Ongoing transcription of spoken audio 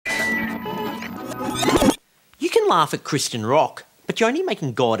can laugh at Christian rock, but you're only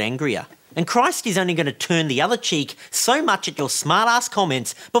making God angrier. And Christ is only going to turn the other cheek so much at your smart-ass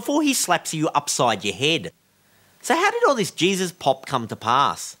comments before he slaps you upside your head. So how did all this Jesus pop come to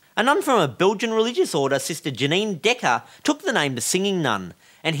pass? A nun from a Belgian religious order, Sister Janine Decker, took the name The Singing Nun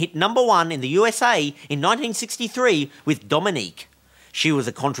and hit #1 in the USA in 1963 with Dominique. She was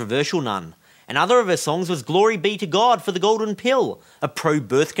a controversial nun, and other of her songs was Glory Be to God for the Golden Pill, a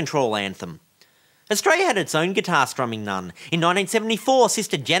pro-birth control anthem. Australia had its own guitar strumming nun. In 1974,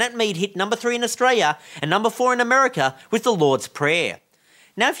 Sister Janet Mead hit #3 in Australia and #4 in America with the Lord's Prayer.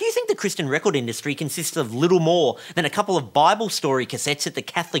 Now, if you think the Christian record industry consists of little more than a couple of Bible story cassettes at the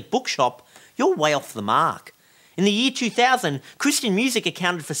Catholic bookshop, you're way off the mark. In the year 2000, Christian music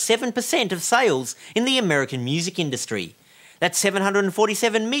accounted for 7% of sales in the American music industry. That's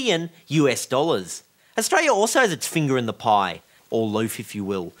 $747 million US. Australia also has its finger in the pie, or loaf if you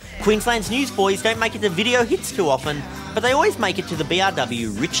will. Queensland's newsboys don't make it to video hits too often, but they always make it to the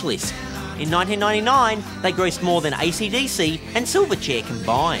BRW Rich List. In 1999, they grossed more than AC/DC and Silverchair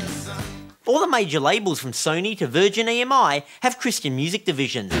combined. All the major labels from Sony to Virgin EMI have Christian music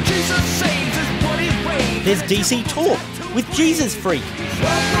divisions. There's DC Talk with Jesus Freak.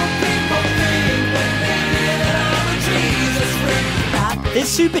 There's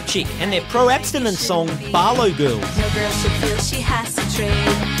Super Chick and their pro-abstinence song, Barlow Girl. No girl should feel she has to trade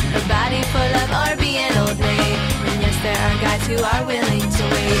her body for love or be an old maid. And yes, there are guys who are willing to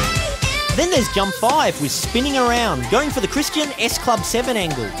wait. Then there's Jump 5 with Spinning Around, going for the Christian S Club 7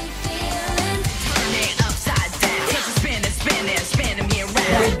 angle.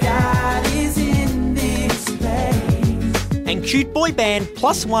 And cute boy band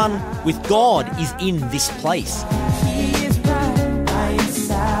 +1 with God is in this place.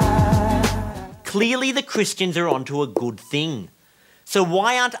 Clearly the Christians are onto a good thing. So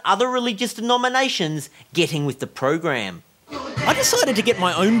why aren't other religious denominations getting with the program? I decided to get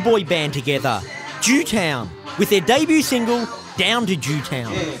my own boy band together, Jewtown, with their debut single, Down to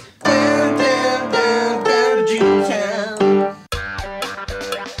Jewtown. Down, down, down, down to Jewtown.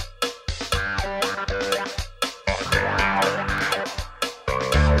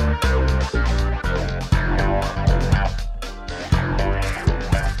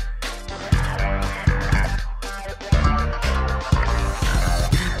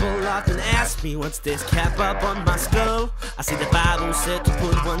 Often ask me what's this cap up on my skull. I see the Bible said to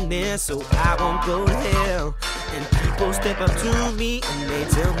put one there so I won't go to hell. And people step up to me and they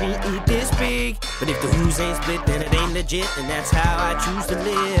tell me eat this big. But if the rules ain't split then it ain't legit, and that's how I choose to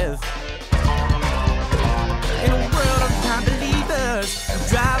live. In a world of non-believers who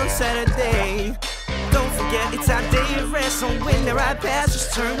drive on Saturday, don't forget it's our day of rest, so when the right path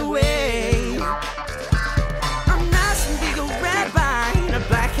just turn away. I'm not some big old rabbi in a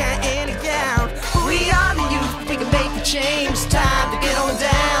black hat and a gown. We are the youth, we can make a change. It's time to get on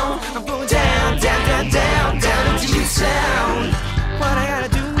down. I'm going down, down, down, down, down to Jewtown. What I gotta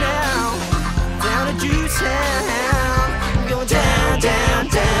do now? Down to Jewtown. I'm going down, down,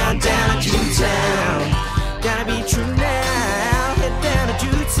 down, down to Jewtown. Gotta be true now. Head down to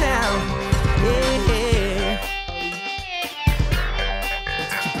Jewtown. Yeah.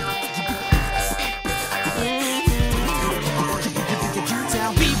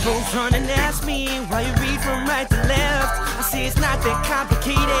 People run and ask me why you read from right to left. I say it's not that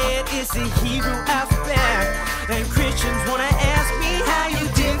complicated, it's the Hebrew alphabet. And Christians wanna ask me how you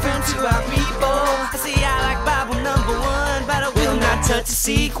different to our people. I say I like Bible #1, but I will not touch a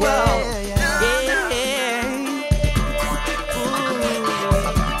sequel. Yeah.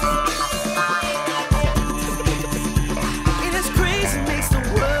 It is crazy, makes the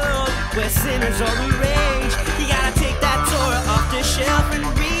world where sinners are enraged. You gotta take that Torah off the shelf and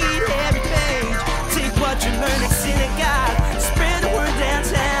read every page. Take what you learn at synagogue, spread the word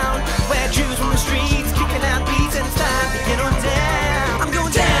downtown, where Jews on the streets kicking out beats, and it's time to get on down. I'm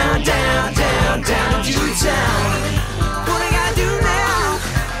going down, down, down, down to Jewtown. What I gotta do now?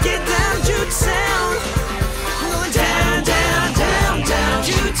 Get down to Jewtown. I'm going down, down, down, down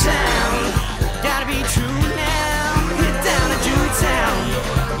to Jewtown. Gotta be true now. Get down to Jewtown.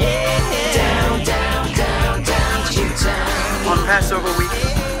 Yeah. Down, down, down, down to Jewtown. On Passover week,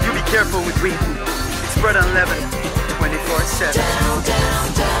 you be careful with wheat. It's bread unleavened, 24/7. Down,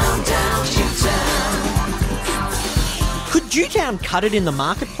 down, down, down to Jewtown. Could Jewtown cut it in the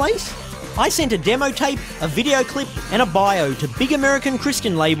marketplace? I sent a demo tape, a video clip and a bio to big American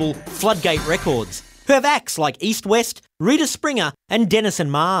Christian label Floodgate Records, who have acts like East West, Rita Springer and Dennis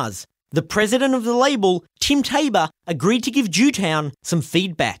and Mars. The president of the label, Tim Tabor, agreed to give Jewtown some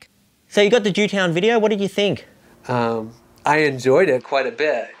feedback. So you got the Jewtown video, what did you think? I enjoyed it quite a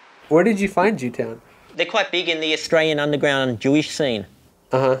bit. Where did you find Jewtown? They're quite big in the Australian underground Jewish scene.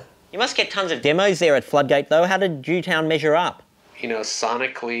 Uh-huh. You must get tons of demos there at Floodgate, though. How did Jewtown measure up? You know,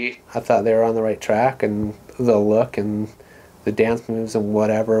 sonically, I thought they were on the right track, and the look and the dance moves and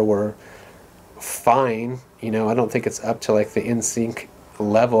whatever were fine. You know, I don't think it's up to like the NSYNC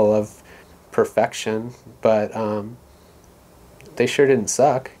level of perfection, but they sure didn't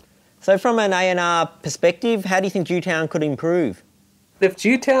suck. So from an A&R perspective, how do you think Jewtown could improve? If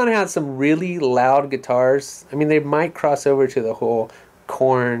Jewtown had some really loud guitars, I mean, they might cross over to the whole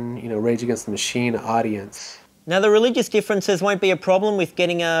Korn, you know, Rage Against the Machine audience. Now, the religious differences won't be a problem with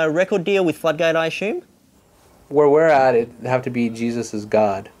getting a record deal with Floodgate, I assume? Where we're at, it'd have to be Jesus is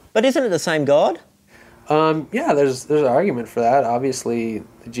God. But isn't it the same God? Yeah, there's an argument for that. Obviously,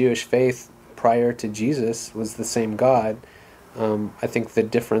 the Jewish faith prior to Jesus was the same God. I think the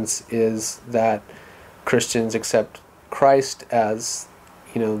difference is that Christians accept Christ as,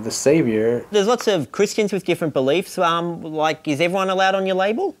 you know, the Savior. There's lots of Christians with different beliefs. Like, is everyone allowed on your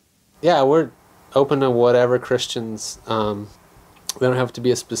label? Yeah, we're open to whatever Christians. We don't have to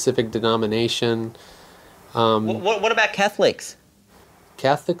be a specific denomination. What about Catholics?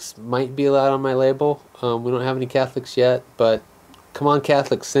 Catholics might be allowed on my label. We don't have any Catholics yet, but come on,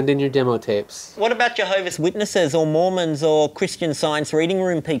 Catholics, send in your demo tapes. What about Jehovah's Witnesses or Mormons or Christian Science reading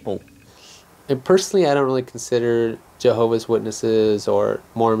room people? And personally, I don't really consider Jehovah's Witnesses or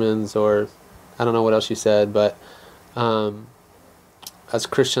Mormons or I don't know what else you said, but as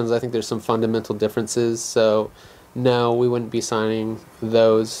Christians, I think there's some fundamental differences. So no, we wouldn't be signing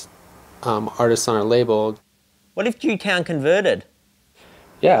those artists on our label. What if Jewtown converted?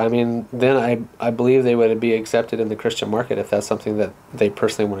 Yeah, I mean, then I believe they would be accepted in the Christian market if that's something that they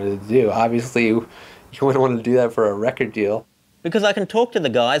personally wanted to do. Obviously, you wouldn't want to do that for a record deal. Because I can talk to the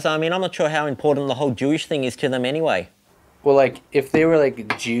guys. I mean, I'm not sure how important the whole Jewish thing is to them anyway. Well, like, if they were,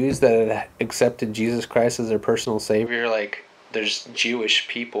 like, Jews that had accepted Jesus Christ as their personal savior, like, there's Jewish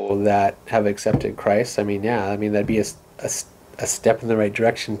people that have accepted Christ. I mean, yeah, I mean, that'd be a step in the right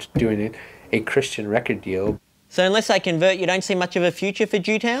direction to doing a Christian record deal. So unless they convert, you don't see much of a future for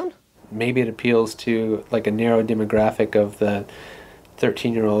Jewtown? Maybe it appeals to, like, a narrow demographic of the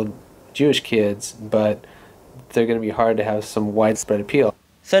 13-year-old Jewish kids, but they're going to be hard to have some widespread appeal.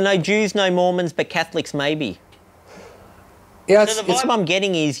 So no Jews, no Mormons, but Catholics maybe? Yeah, so the vibe I'm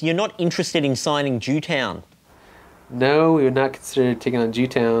getting is you're not interested in signing Jewtown. No, we would not consider taking on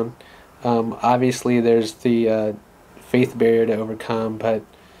Jewtown. Obviously, there's the faith barrier to overcome, but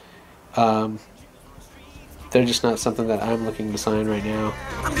they're just not something that I'm looking to sign right now.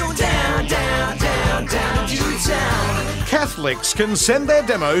 I'm going down, down, down, down to Jewtown. Catholics can send their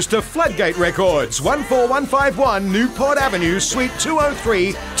demos to Floodgate Records, 14151 Newport Avenue, Suite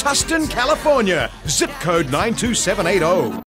 203, Tustin, California, zip code 92780.